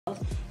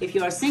If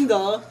you are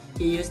single,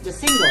 you use the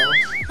single.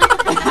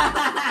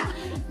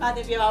 But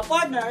if you have a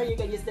partner, you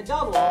can use the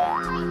double.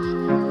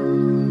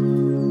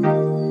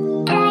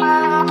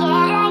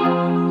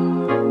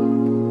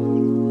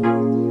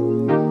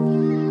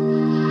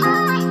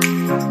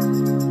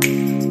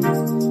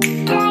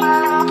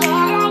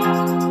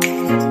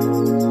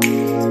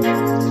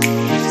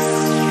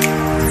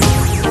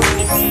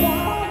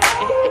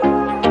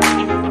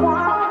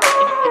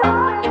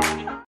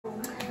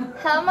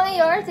 Hello mga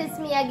Yors, it's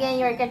me again,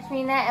 Yor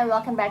Katrina, and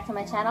welcome back to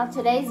my channel.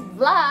 Today's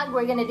vlog,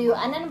 we're gonna do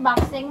an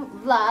unboxing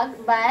vlog,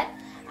 but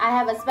I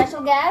have a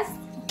special guest,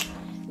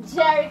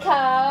 Jericho.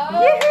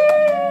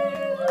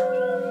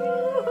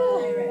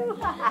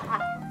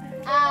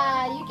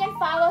 You can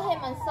follow him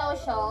on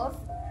socials.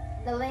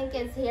 The link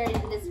is here in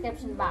the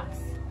description box.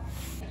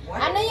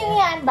 Ano yung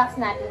i-unbox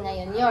natin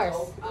ngayon, Yours?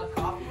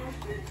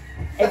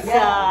 It's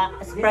a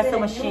espresso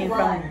machine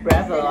from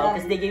Breville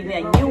because they gave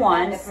me a new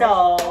one,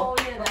 so...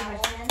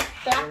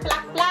 Plak,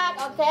 plak, plak!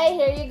 Okay,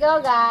 here you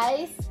go,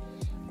 guys.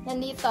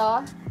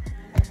 Nandito.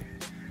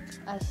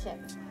 Oh, shit.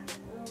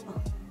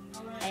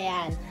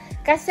 Ayan.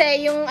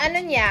 Kasi yung ano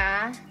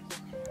niya...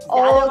 The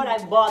other one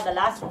I bought the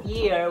last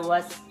year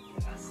was...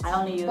 I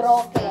only used...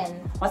 Broken.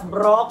 Was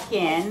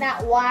broken. It's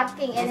not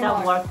working anymore. It's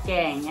not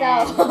working.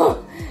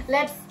 So,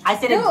 let's I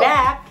sent it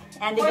back,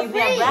 and they gave me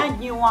a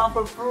brand new one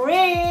for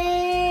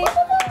free.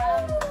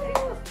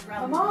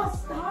 Mama,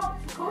 stop.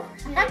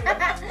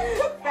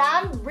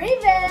 From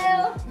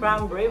Breville.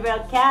 From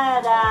Breville,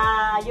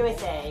 Canada,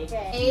 USA.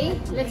 Okay,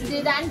 let's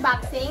do the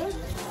unboxing.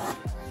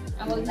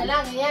 Huwag na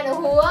lang. Ayan.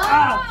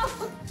 Wow!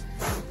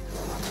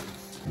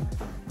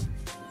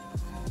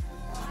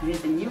 This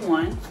is the new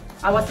one.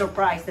 I was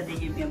surprised that they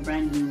gave me a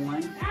brand new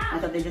one. I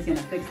thought they're just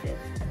gonna fix it.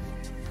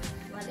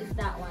 What is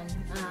that one?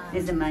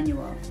 This is the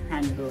manual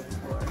handbook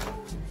for.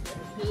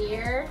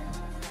 Here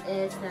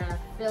is the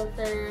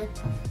filter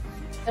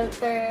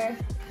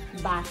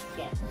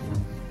basket.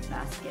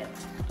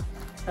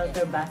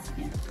 Filter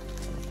basket.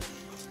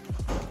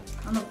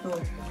 Ano to?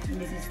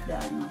 This is the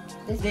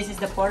this is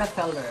the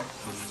portafilter.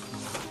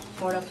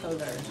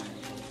 Portafilter.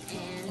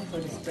 And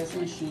for the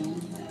espresso machine.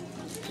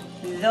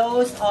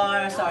 Those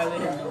are sorry,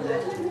 we don't know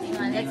that. hang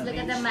on, let's look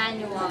at the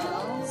manual.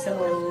 So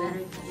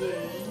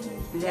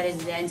that is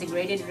the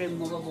integrated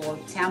removable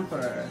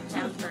tamper.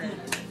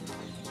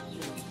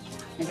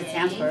 It's a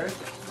tamper.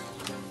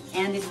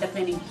 And this is the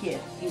cleaning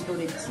kit,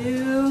 included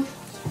too.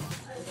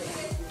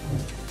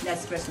 The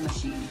espresso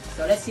machine.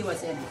 So let's see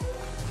what's in it.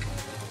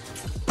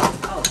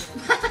 Oh.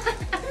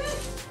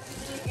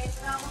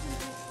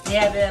 They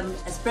have an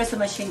espresso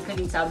machine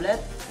cleaning tablet.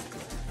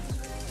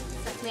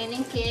 The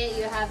cleaning kit,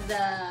 you have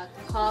the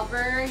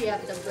cover, you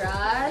have the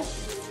brush,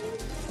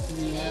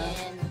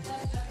 and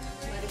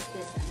what is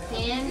this?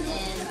 Pin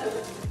and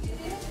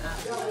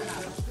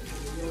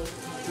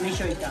Make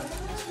sure it's done.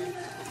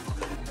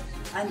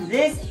 And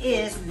this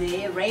is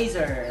the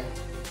razor.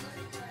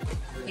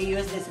 You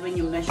use this when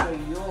you measure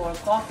your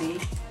coffee.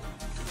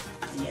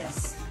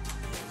 Yes.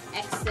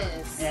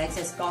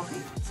 Excess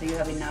coffee. So you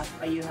have enough.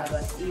 You have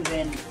a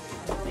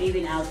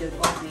even out your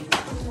coffee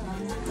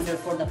under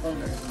for the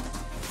folder.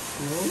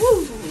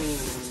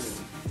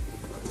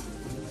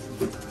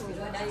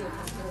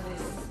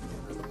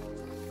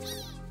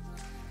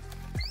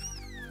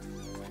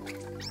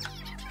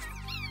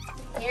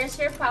 here's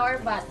your power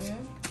button.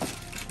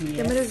 Yes.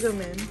 I'm gonna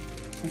zoom in.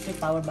 It's your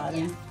power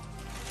button. Yeah.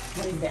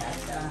 What is that?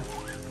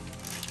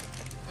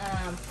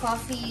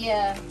 Coffee,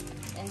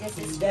 and this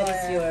is That for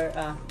is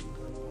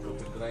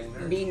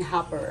your bean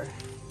hopper.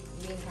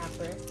 bean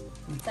hopper.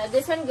 So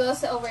this one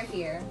goes over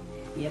here,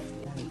 Yep.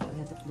 You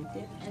have to flip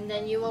it. and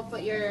then you will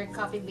put your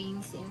coffee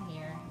beans in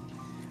here.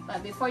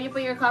 But before you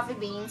put your coffee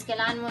beans,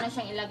 kailangan mo na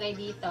siyang ilagay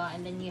dito,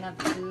 and then you have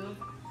to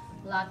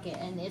lock it.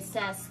 And it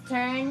says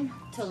turn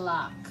to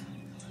lock.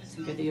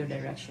 So go to your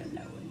direction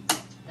that one.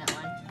 That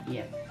one.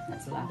 Yep.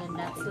 That's lock. And then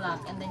that's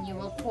locked. And then you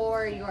will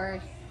pour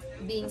your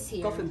beans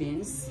here. Coffee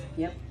beans.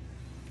 Yep.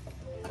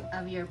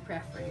 Of your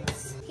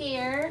preference.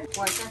 Here,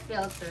 water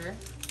filter.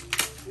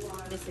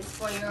 This is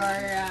for your,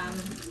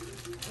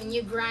 when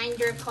you grind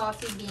your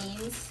coffee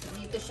beans,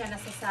 dito siya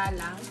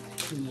nasasalang.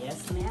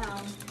 Yes,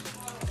 ma'am.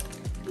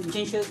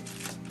 Change it.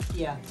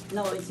 Yeah.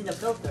 No, it's in the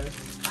filter.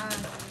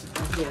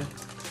 Here.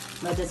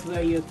 But that's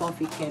where your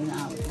coffee can,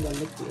 the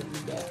liquid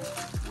there.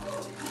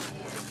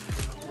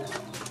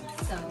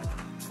 So,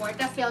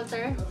 water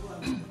filter.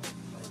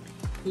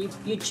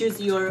 You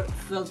choose your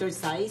filter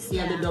size.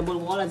 You have the Yeah.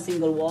 double wall and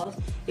single wall.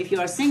 If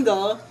you are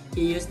single,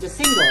 you use the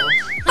single.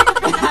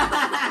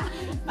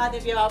 But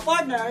if you have a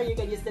partner, you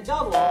can use the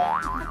double.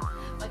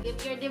 But if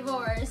you're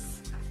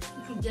divorced,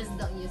 you just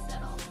don't use that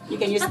all. You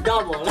can use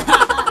double.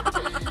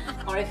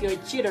 Or if you're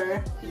a cheater,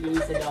 you can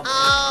use the double.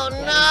 Oh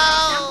no!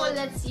 For example,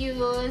 let's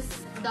use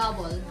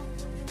double.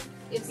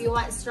 If you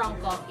want strong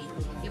coffee,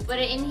 you put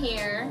it in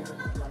here.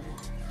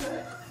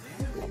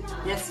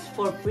 That's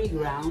for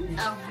pre-ground.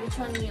 Oh, which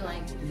one do you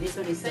like? This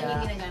one is Saan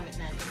yung ginagamit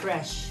natin?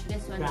 fresh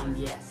This one? ground.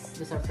 Yes,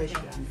 these are fresh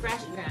ground.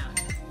 Fresh ground.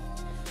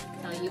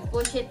 So you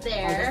push it Oh,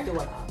 there. just do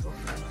what?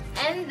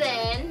 And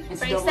then, It's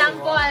for double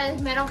example, wall.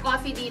 merong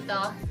coffee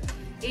dito.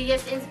 You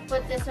just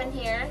put this one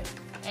here.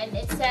 And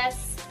it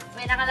says,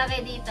 may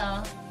nakalagay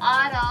dito,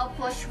 auto,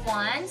 push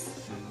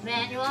once,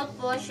 manual,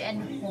 push,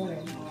 and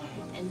hold.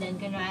 And then,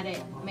 kunwari,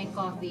 may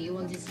coffee, you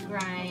will just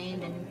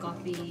grind and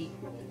coffee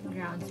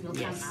grounds will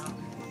come out.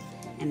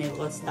 And it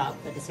will stop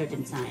at a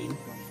certain time.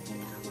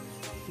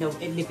 No,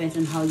 it depends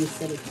on how you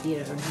set it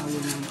here or how you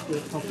want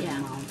your coffee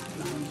amount.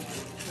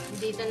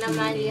 Dito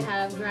naman, you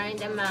have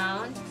grind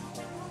amount.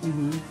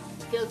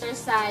 Filter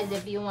size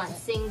if you want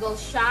single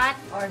shot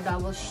or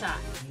double shot.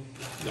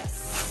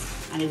 Yes.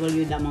 And it will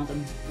give the amount of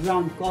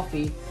ground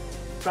coffee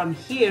from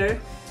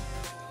here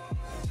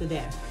to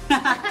there.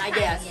 I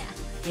guess.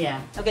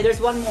 Yeah. Okay,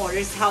 there's one more.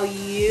 This is how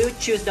you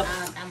choose the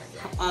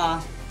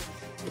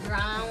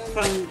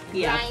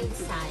grind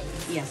size.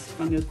 Yes,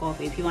 from your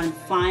coffee. If you want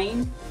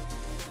fine,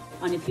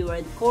 and if you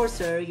want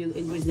coarser, you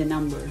increase the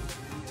number.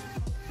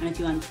 And if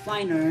you want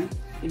finer,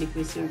 you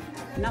decrease your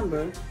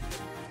number.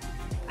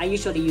 I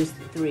usually use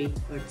 3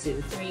 or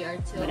 2. 3 or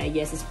 2. But I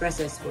guess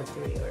espresso is for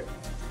 3 or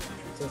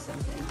 2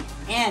 something.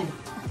 And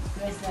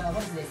there's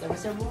what is this? A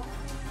reservoir?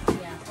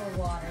 Yeah, for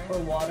water. For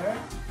water.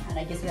 And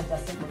I guess you have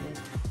to assemble it.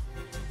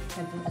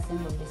 You have to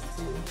assemble this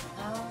too.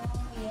 Oh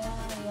yeah,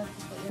 you have to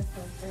put your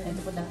filter. You have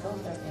to put the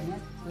filter in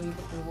it. So you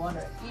put the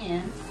water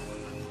in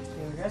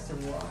your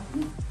reservoir.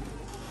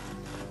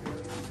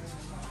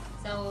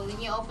 So when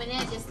you open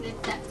it, just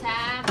lift that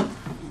tab.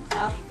 And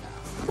up.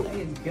 There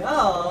you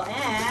go.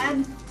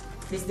 And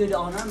please do the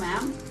honor,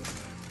 ma'am.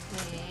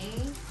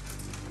 Okay.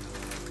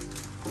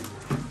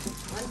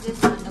 What's this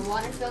one? The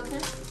water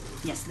filter?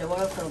 Yes, the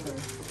water filter.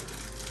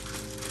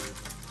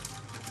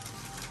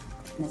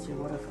 That's your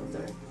water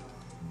filter.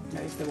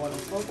 There is the water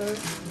filter.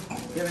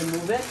 You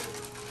remove it.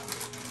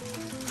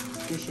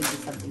 There should be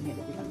something here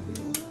that you have to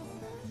remove.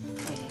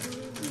 Okay,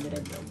 you did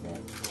it like that.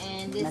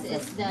 And this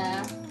is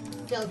the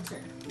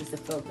filter. This is the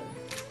filter.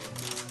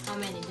 How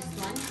many? Just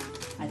one?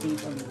 I think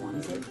it's only one,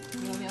 is it?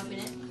 You want me to open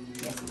it?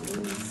 Yes,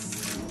 please.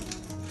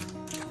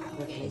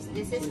 Okay, so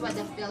this is what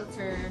the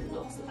filter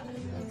looks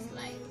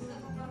like.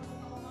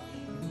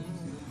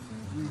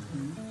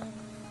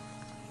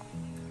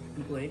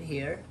 You put it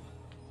here.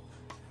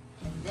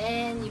 And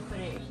then you put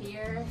it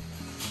here.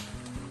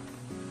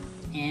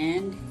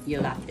 And you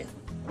lock it.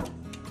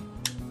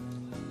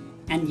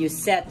 And you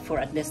set for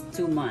at least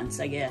 2 months,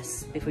 I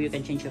guess, before you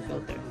can change your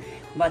filter.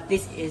 But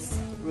this is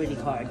really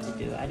hard to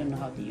do. I don't know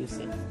how to use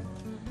it.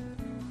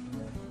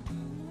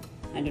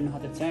 I don't know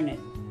how to turn it.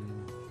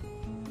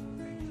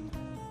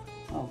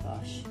 Oh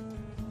gosh.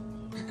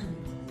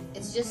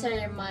 It's just a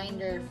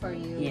reminder for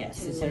you.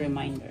 Yes, it's a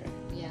reminder.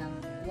 Yeah.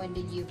 When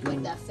did you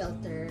put that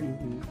filter?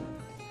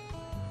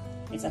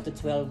 It's up to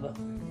 12.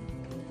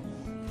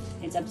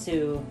 It's up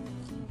to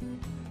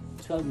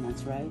 12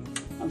 months, right?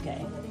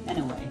 Okay.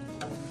 Anyway,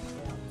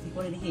 you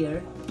put it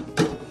here.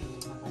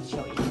 I'll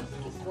show you.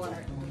 Keep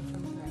water.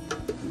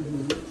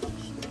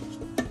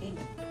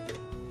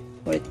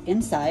 Put it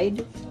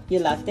inside. You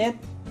locked it.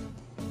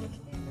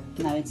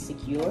 Now it's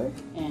secure.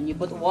 And you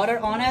put water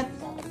on it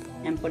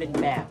and put it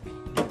back.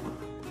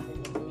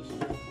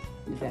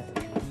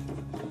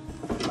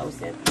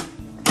 Close it.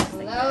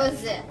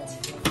 Close it.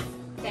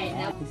 Okay,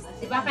 now,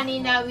 diba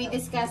kanina we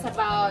discussed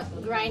about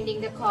grinding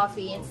the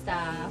coffee and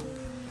stuff.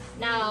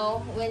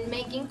 Now, when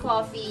making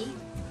coffee,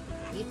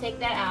 you take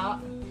that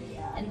out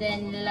and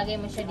then lalagay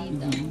mo siya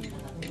dito.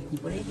 You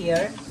put it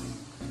here.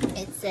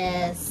 It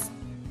says,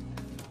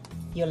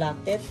 You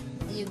locked it.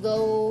 you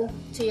go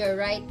to your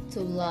right to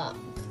lock.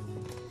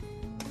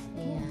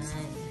 Ayan.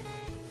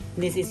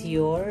 This is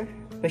your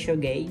pressure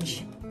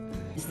gauge.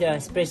 It's the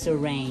espresso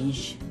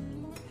range.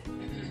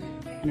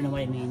 I don't know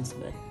what it means,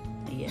 but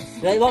I guess.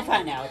 We'll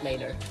find out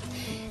later.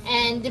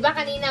 And di ba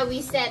kanina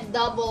we said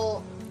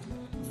double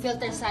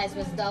filter size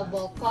was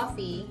double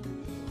coffee.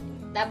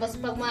 Tapos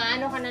pag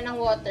maano ka na ng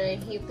water,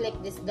 you click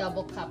this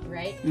double cup,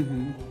 right?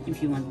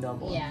 If you want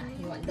double. Yeah,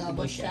 you want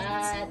double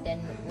shot, then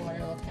water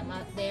will come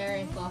out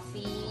there and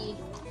coffee.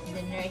 And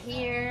then right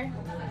here.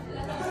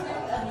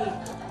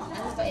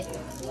 Ano pa ito?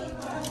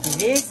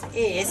 This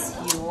is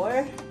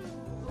your.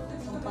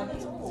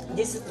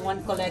 This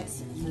one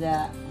collects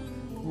the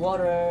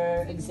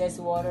water, excess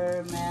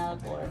water,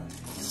 milk, or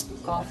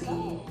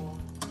coffee.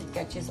 It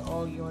catches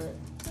all your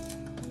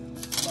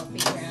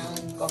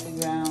coffee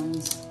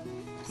grounds,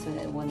 so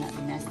that it will not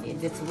be nasty.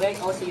 That's where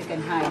also you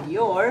can hide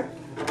your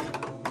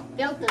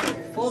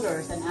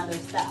filters and other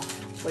stuff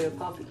for your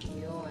coffee.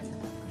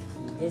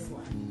 This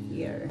one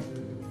here.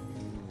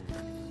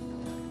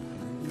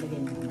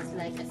 It's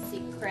like a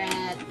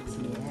secret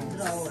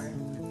drawer.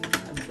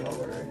 A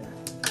drawer.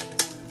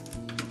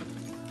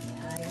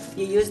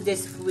 You use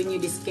this when you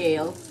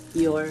descale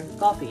your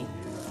coffee.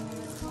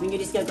 When you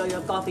descale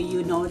your coffee,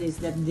 you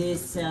notice that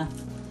this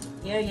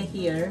area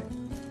here,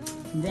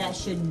 that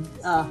should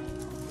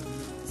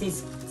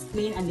says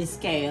clean and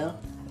descale.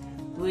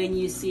 When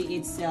you see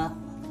it's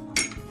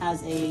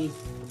has a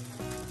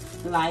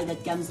light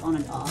that comes on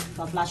and off,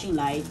 a flashing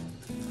light,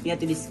 you have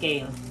to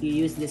descale. You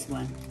use this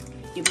one.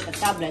 You put a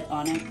tablet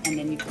on it and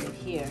then you put it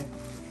here.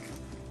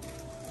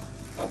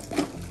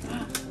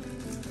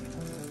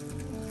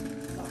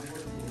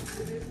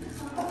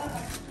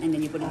 And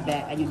then you put it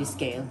back and you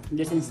descale.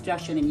 There's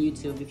instruction in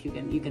YouTube if you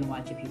can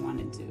watch if you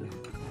wanted to.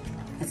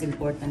 That's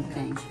important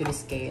thing. You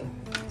descale.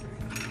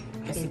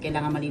 Kasi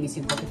kailangan malinis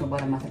yung coffee mo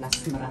para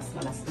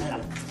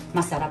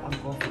masarap ang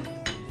coffee.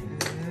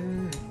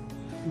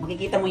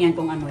 Makikita mo yan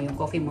kung ano, yung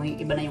coffee mo,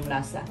 iba na yung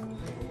lasa.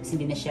 Kasi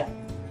hindi na siya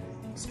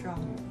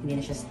strong.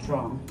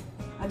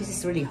 Oh, this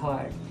is really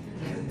hard.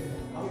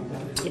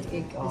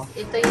 It off.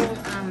 Ito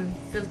yung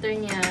filter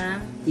niya.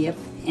 Yep,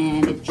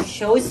 and it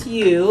shows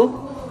you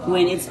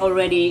when it's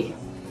already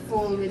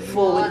full with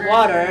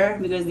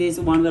water because this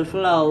one will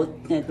float.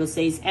 It will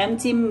say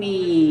empty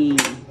me.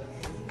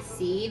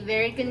 See,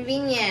 very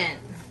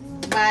convenient.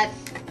 But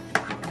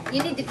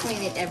you need to clean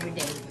it every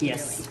day.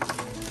 Yes.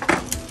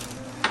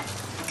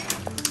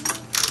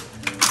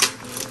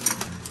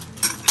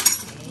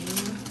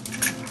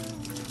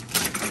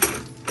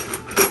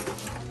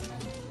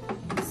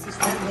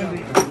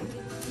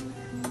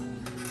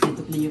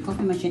 Yung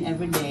coffee machine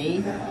every day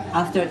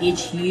after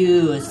each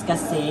use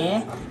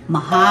kasi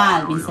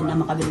mahal minsan na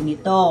makabili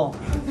nito.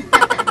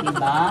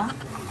 Diba?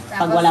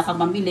 Pag wala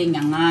kang pambili,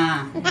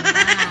 nga.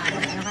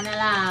 Ano ka na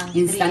lang?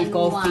 Instant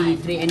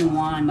coffee,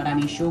 3-in-1,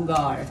 maraming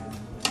sugar.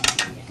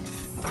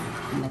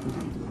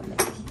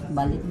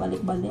 Balik.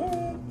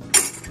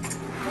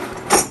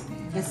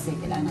 Kasi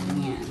kailangan natin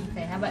yan.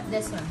 Okay, how about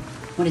this one?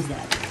 What is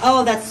that?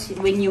 Oh, that's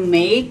when you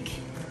make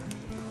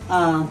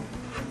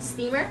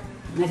steamer?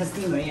 That's a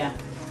steamer, yeah.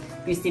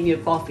 You steam your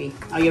coffee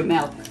or your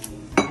milk.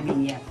 I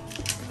mean, yeah.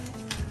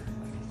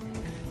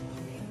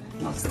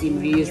 Milk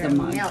steamer, you use the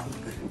mug. Milk.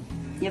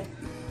 Yep.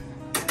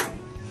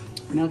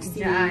 Milk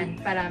steamer.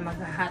 Para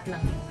mag-hot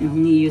lang. You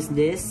use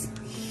this.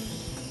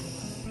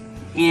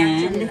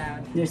 And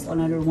there's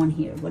another one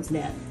here. What's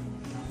that?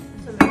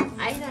 So,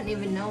 I don't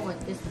even know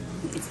what this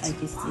is.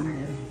 It's in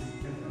there.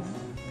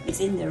 It's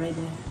in there right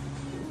there.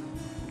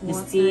 The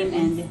Steam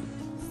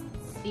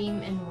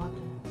and water.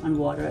 And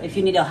water. If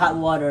you need a hot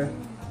water,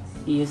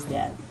 you use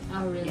that.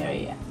 Oh,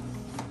 really?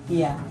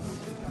 Yeah.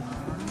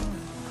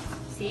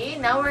 See,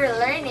 now we're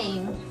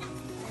learning.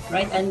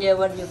 Right under,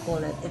 what do you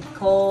call it? It's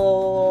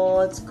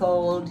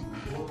called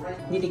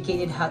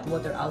dedicated hot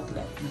water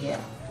outlet. Yeah.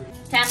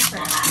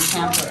 Tamper.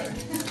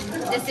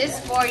 This is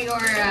for your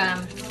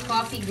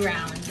coffee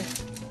ground.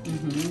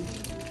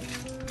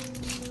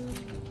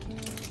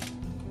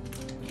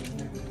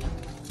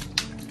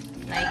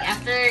 Like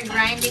after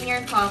grinding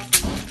your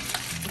coffee,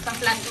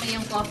 ipa-flat mo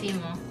yung coffee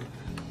mo.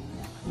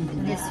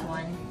 This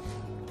one.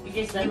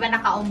 Diba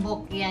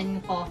nakaumbok yan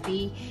yung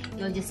coffee,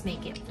 you'll just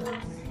make it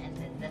flat. And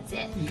then that's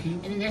it.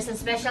 And then there's a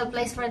special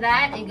place for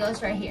that. It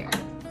goes right here.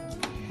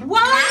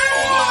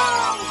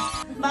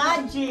 Wow!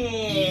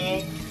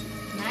 Magic!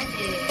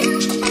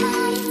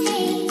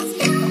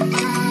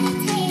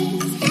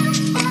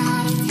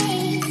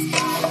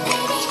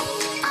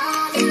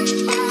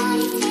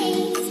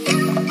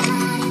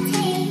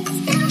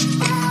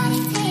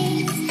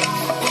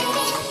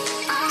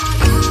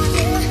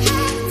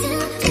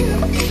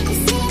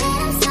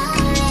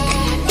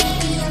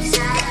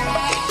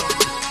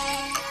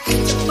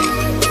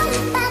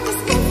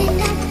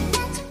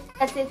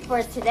 That's it for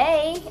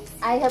today.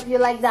 I hope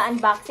you like the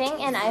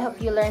unboxing and I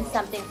hope you learned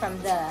something from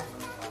the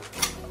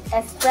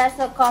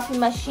espresso coffee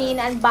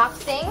machine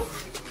unboxing.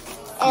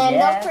 And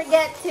don't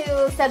forget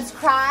to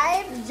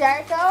subscribe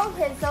Jericho.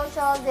 His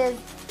socials is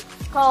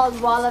called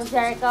Wall of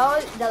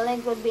Jericho. The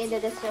link will be in the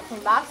description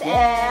box.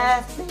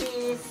 Yes,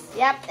 please.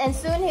 Yep, and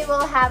soon he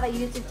will have a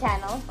YouTube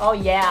channel. Oh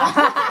yeah.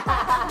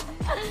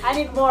 I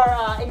need more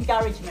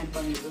encouragement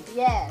from you.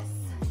 Yes.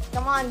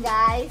 Come on,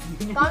 guys.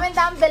 Comment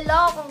down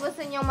below kung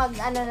gusto nyo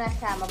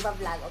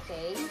magba-vlog,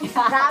 okay?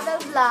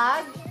 Travel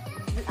vlog,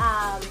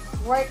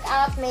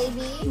 workout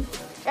maybe.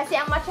 Kasi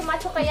ang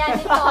macho-macho kaya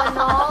nito,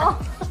 no?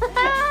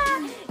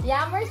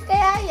 Yammers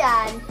kaya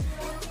yan.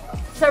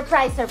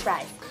 Surprise.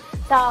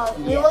 So,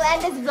 we will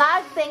end this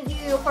vlog. Thank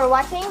you for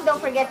watching.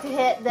 Don't forget to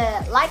hit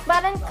the like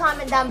button,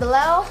 comment down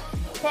below,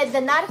 hit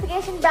the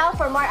notification bell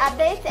for more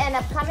updates and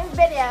upcoming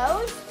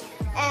videos.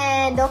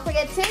 And don't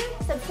forget to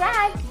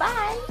subscribe.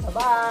 Bye. Bye-bye.